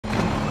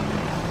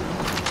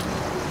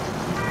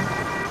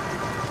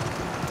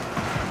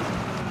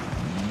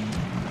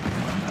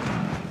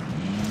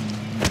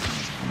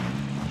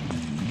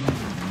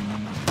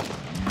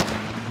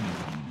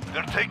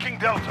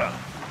Delta.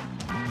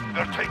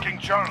 They're taking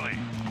Charlie.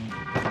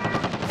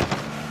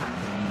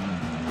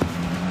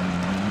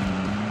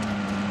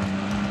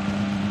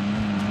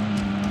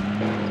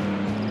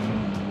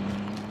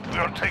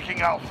 We're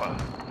taking Alpha.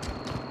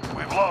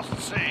 We've lost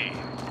C.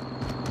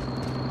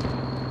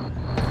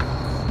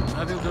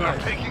 They're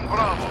taking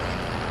Bravo.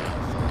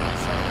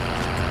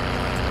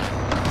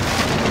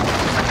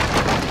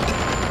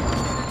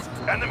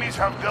 Enemies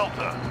have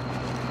Delta.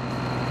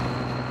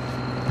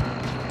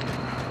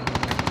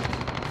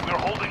 We're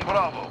holding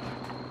Bravo.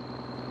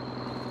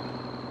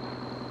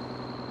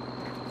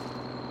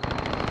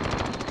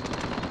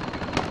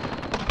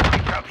 We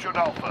captured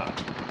Alpha.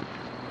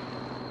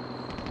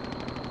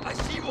 I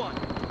see one.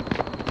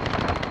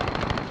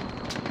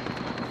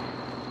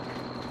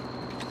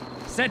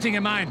 Setting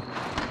a mine.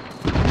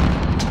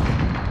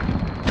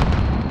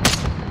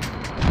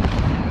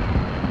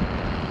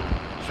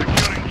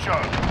 Securing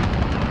Charlie.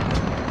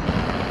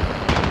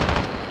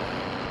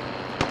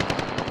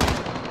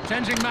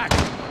 Changing max.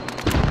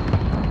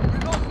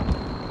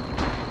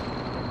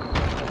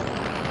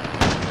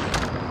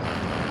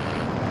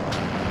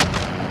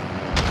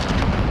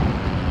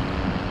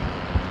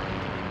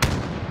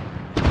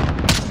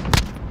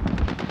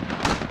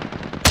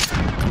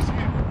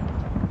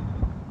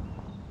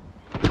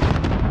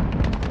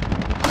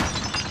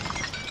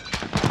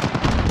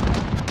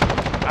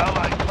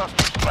 Allied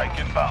cluster strike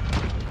inbound.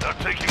 They're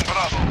taking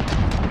Bravo.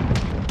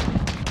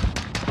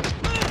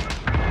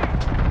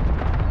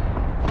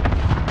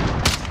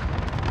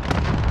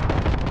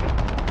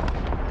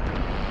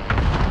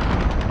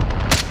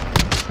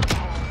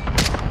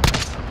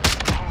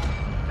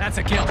 That's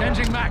a kill.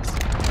 Changing max.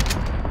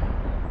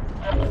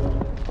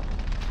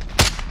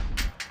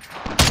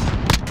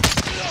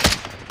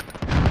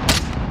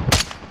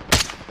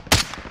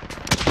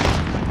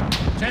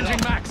 Changing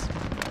max.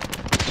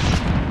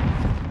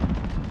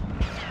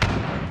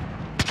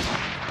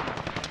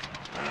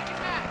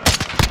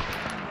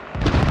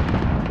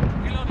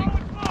 Reloading.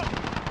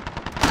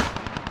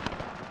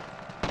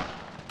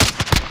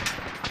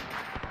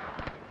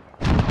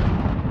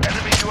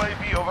 Enemy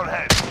UAV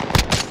overhead.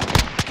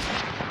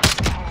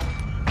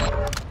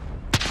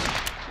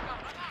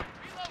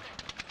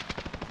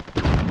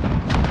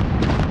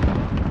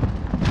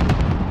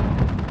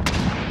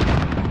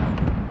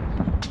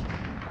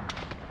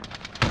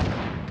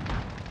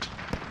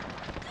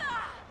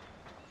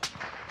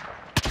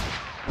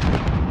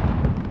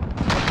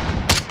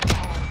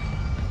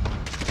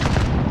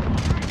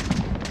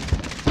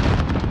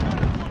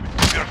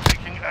 We're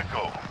taking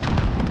Echo.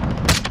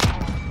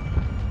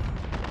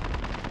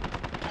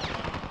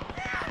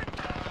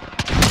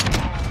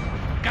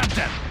 Got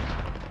them.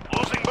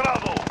 Losing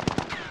Bravo.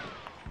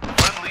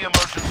 Friendly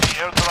emergency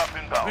airdrop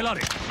inbound.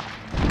 Reloading.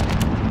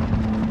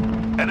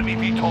 Enemy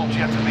VTOL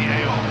jet in the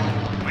AO.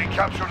 We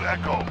captured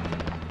Echo.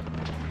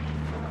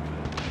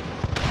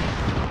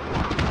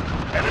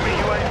 Enemy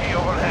UAV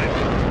overhead.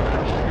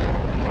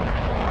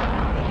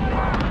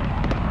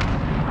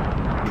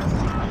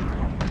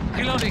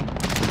 Reloading.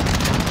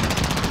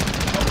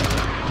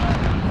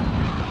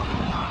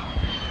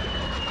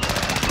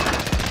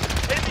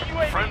 Enemy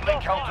UAV Friendly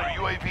offline. counter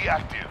UAV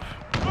active.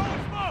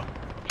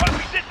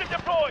 Heavy system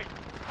deployed.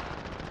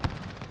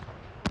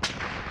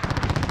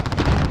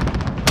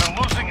 We're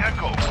losing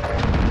Echo.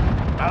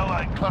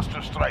 Allied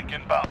cluster strike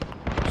inbound.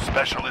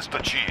 Specialist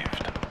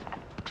achieved.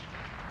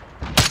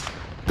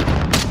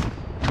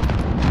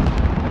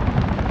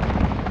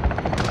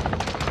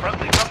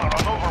 Friendly gunner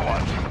on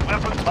Overwatch.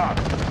 Weapon hot.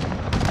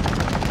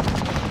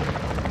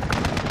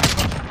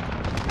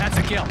 That's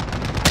a kill.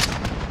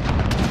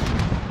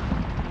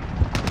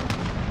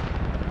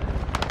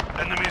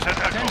 Enemies at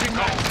Echo. Changing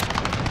Go. max.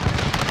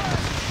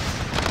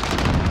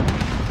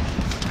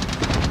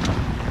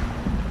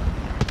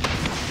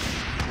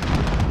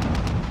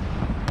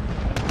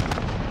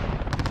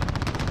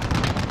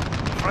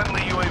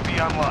 Friendly UAV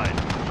online.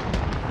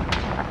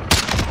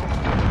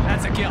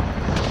 That's a kill.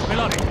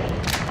 Reloading.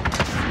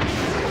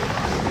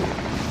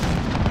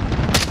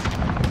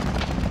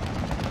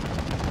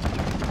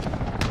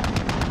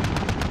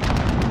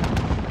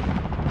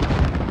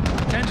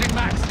 Changing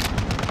max.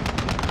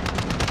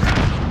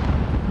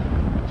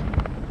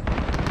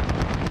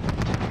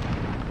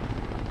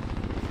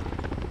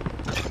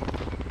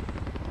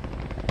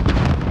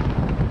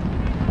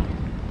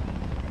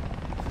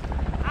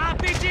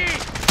 RPG.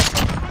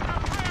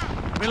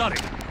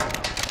 Reloading.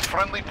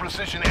 Friendly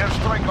precision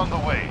airstrike on the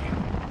way.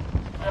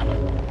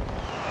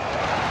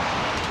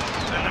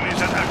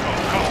 Enemies at Echo.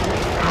 Go.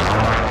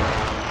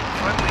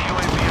 Friendly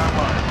UAV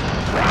online.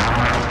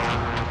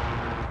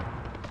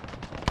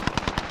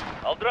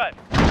 I'll drive.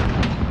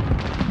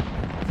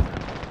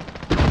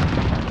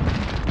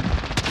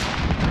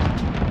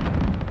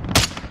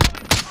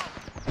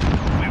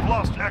 We've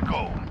lost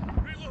Echo.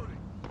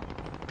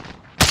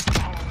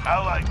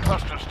 Allied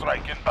cluster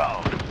strike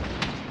inbound.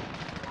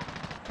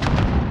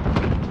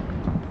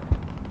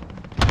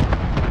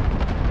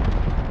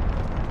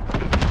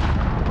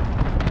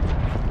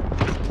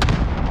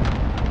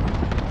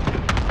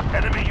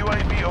 Enemy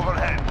UAV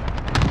overhead.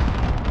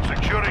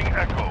 Securing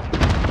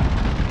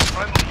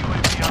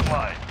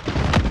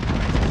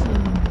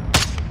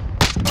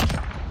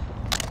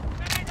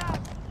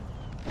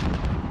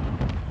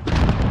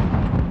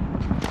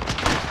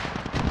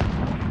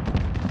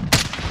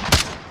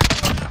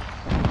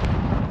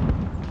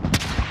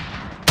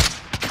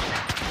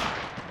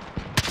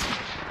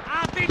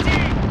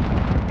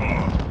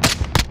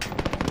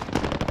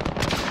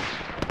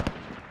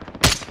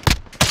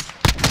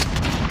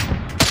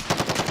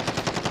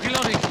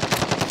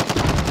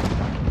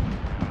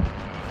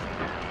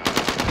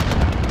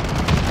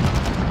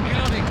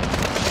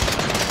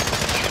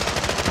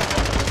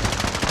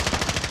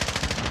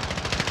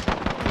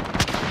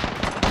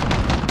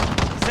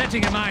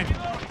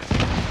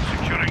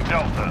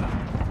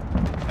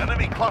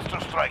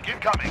cluster strike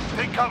incoming.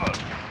 Take cover.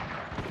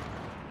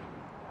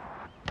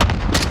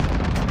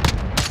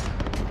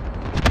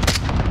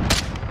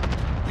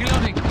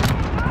 Reloading.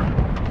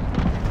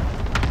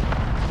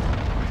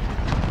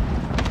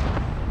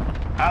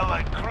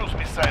 Allied cruise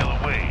missile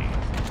away.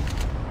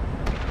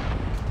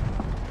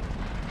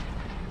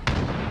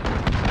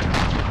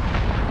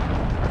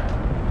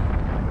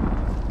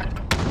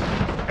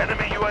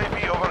 Enemy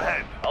UAV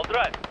overhead. I'll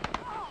drive.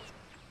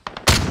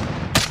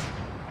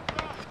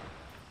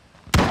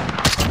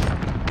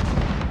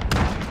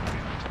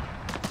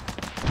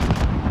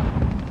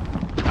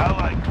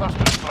 Allied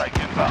cluster strike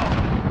inbound.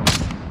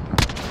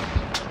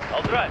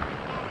 I'll drive.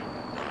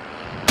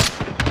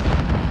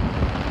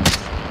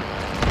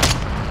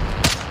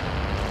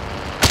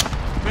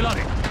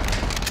 Reloading.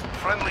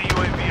 Friendly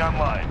UAV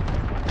online.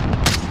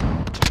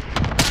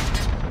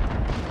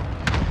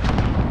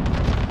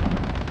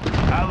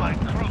 Allied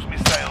cruise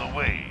missile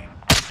away.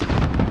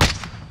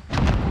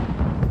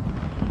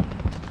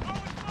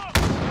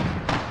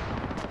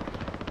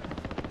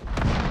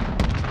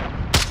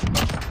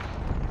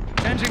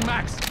 Changing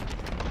max.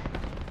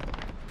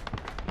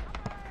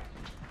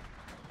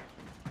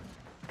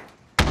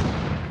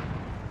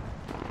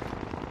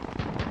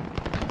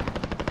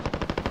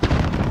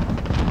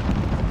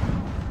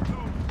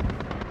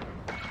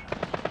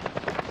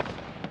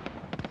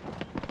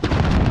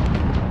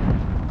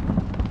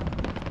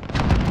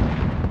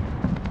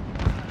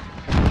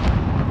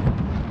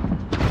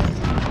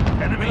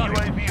 Enemy Reloading.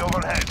 UAV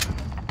overhead.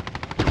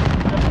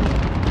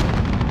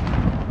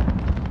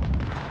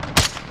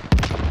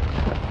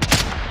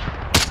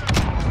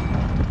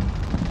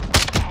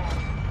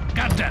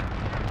 Got them.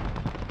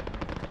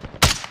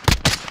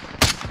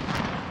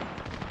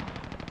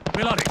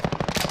 Reloading.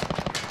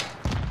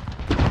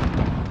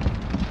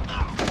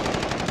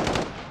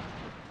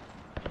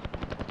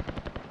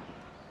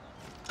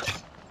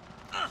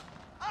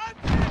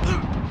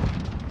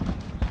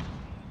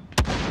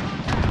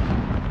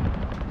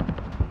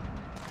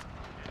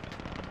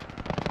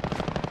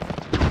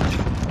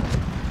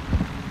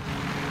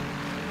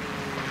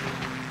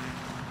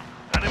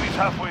 Enemy's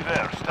halfway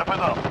there. Step it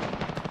up.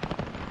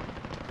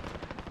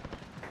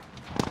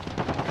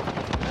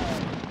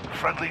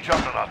 Friendly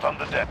juggernaut on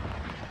the deck.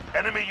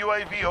 Enemy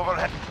UAV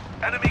overhead.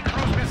 Enemy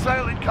cruise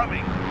missile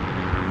incoming.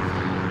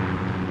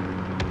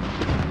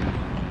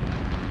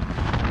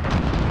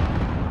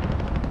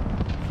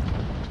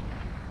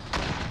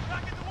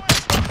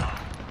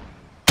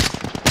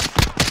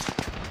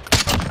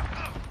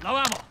 Low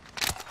ammo.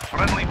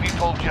 Friendly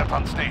VTOL jet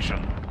on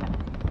station.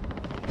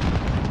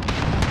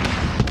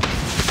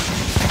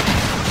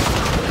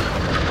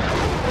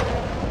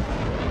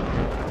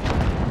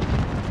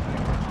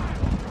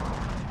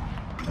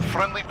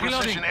 Friendly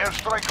precision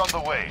airstrike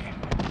on the way.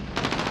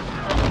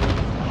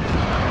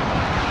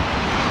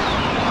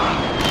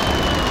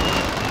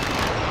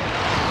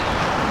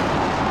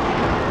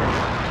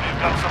 We've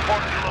got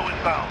support below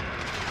inbound.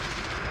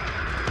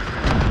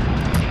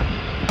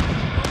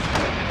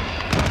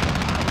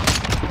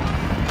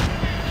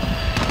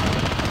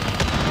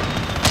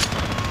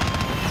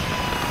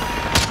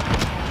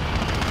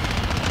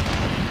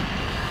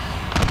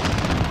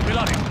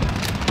 Reloading.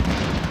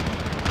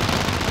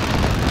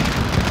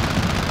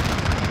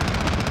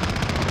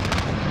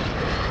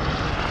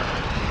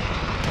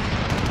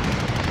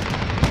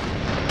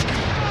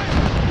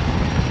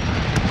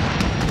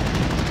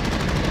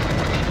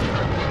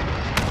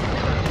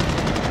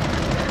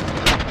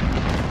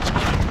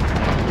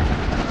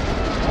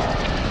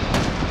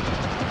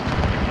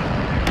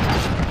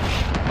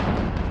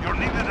 You're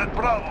needed at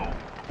Bravo.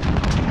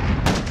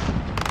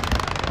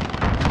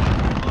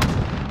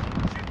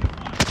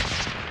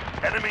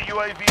 Enemy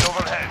UAV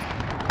overhead.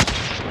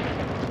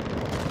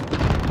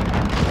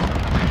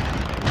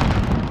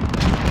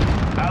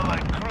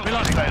 Allied cruise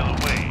Reloading. missile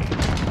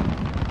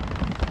away.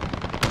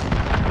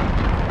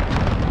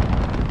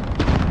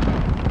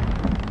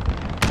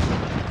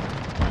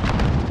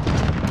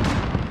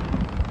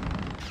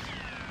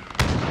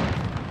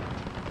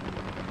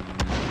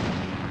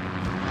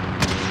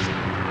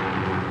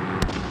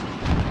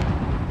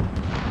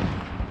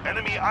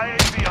 Enemy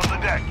IAV on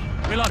the deck.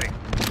 Reloading.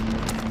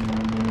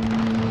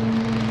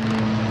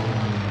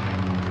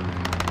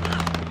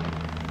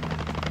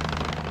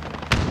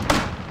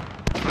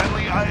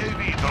 Friendly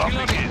IAV dropping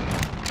Reloading.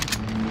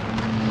 in.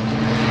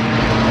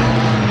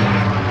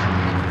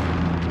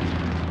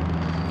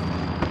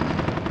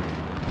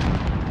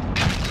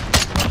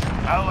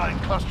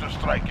 Allied cluster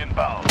strike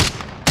inbound.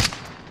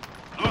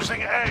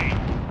 Losing A.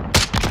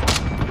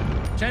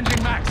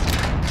 Changing max.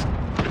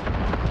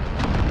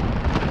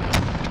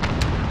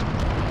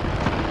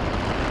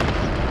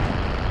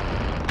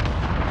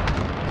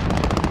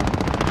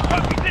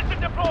 Heavy system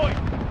deployed.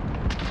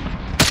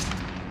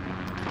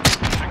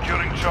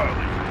 Securing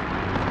Charlie.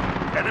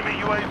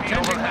 Enemy UAV Changing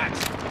overhead.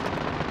 max.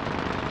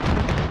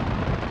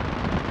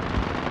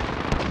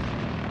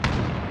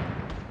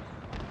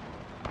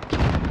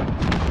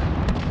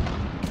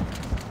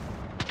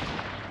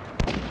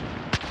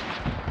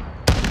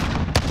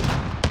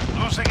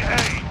 Losing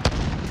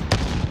A.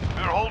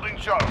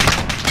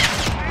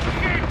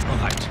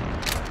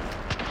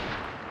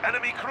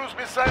 Cruise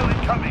missile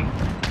incoming.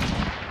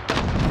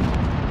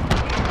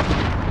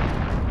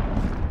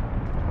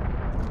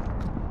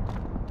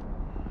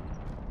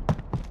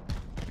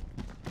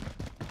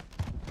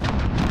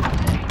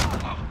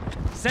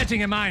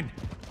 Setting a mine.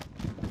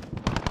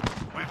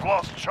 We've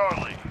lost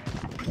Charlie.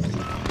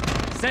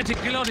 Setting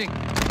reloading.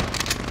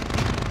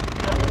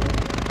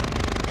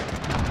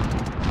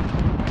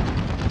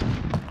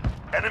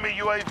 Enemy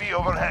UAV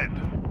overhead.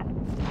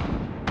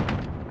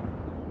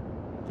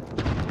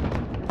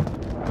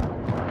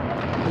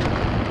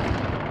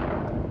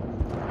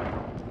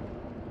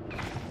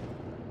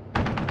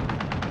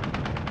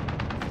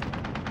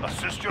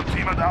 Assist your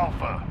team at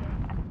Alpha.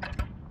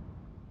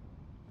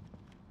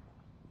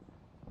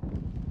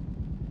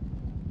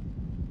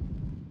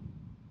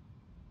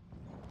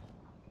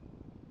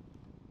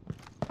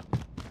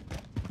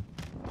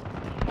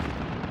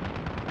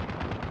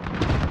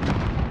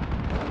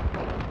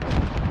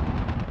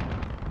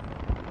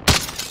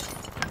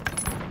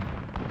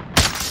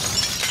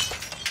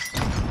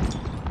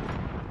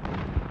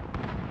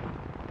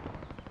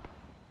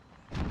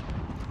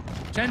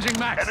 Changing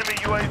max. Enemy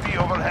UAV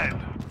overhead.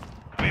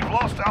 We've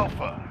lost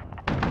Alpha.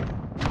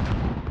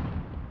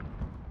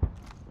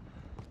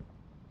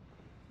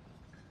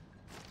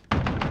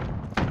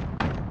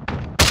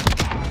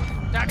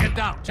 Target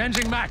down.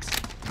 Changing max.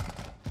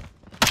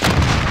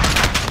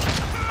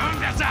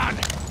 Down.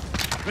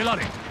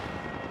 Reloading.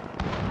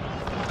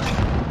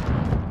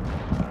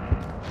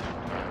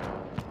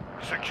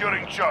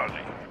 Securing Charlie.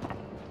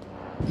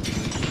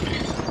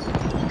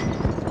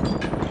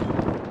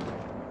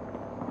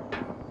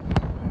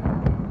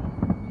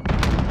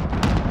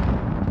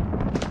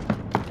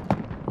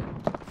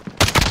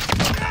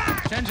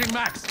 Changing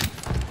max.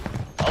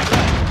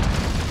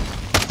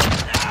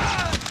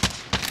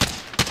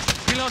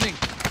 Reloading.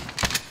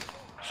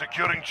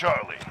 Securing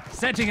Charlie.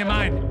 Setting a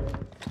mine.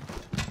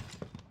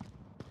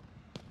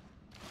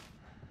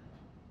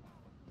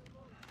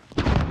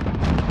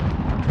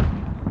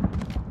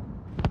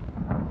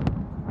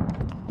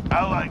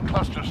 Allied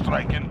cluster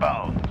strike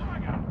inbound.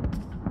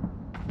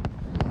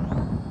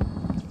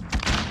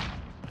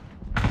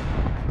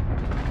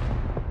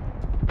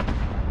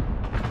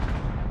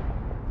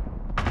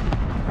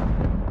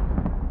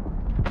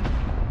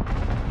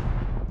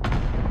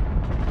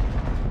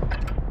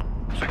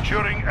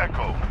 Securing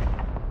Echo.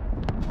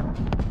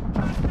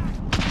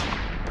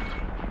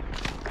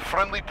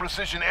 Friendly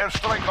precision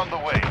airstrike on the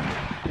way.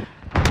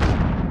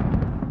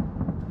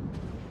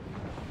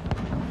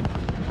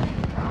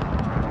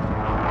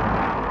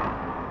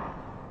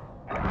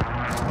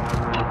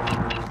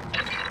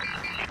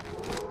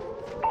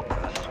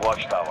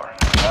 Watchtower.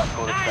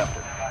 Passcode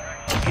accepted.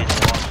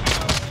 Engaging launch.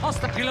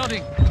 Hostile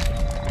reloading.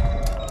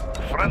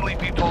 Friendly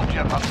VTOL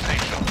jet on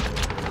station.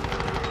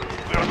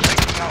 We are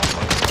taking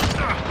Alpha.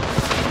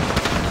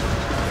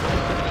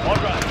 All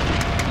right.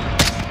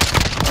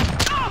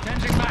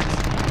 Changing max.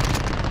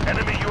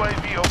 Enemy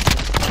UAV over.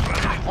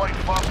 Friendly white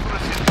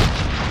phosphorus hit.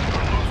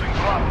 We're losing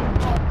Bravo.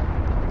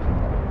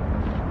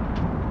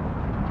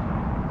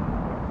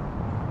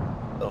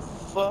 The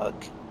fuck?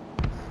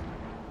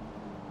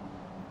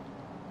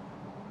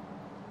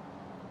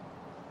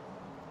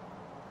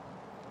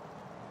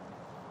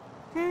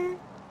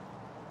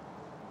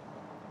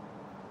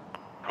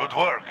 Good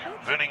work.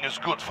 Winning is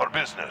good for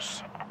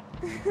business.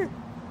 Jeez,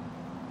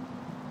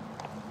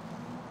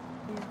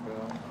 bro.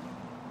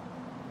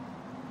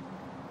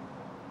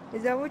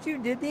 Is that what you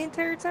did the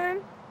entire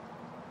time?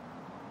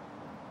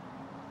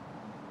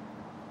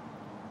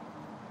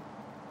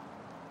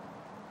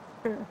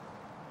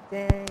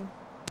 Dang.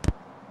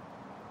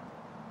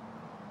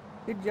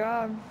 Good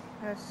job.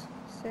 That's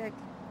sick.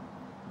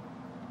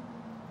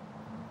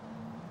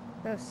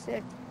 That was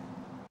sick.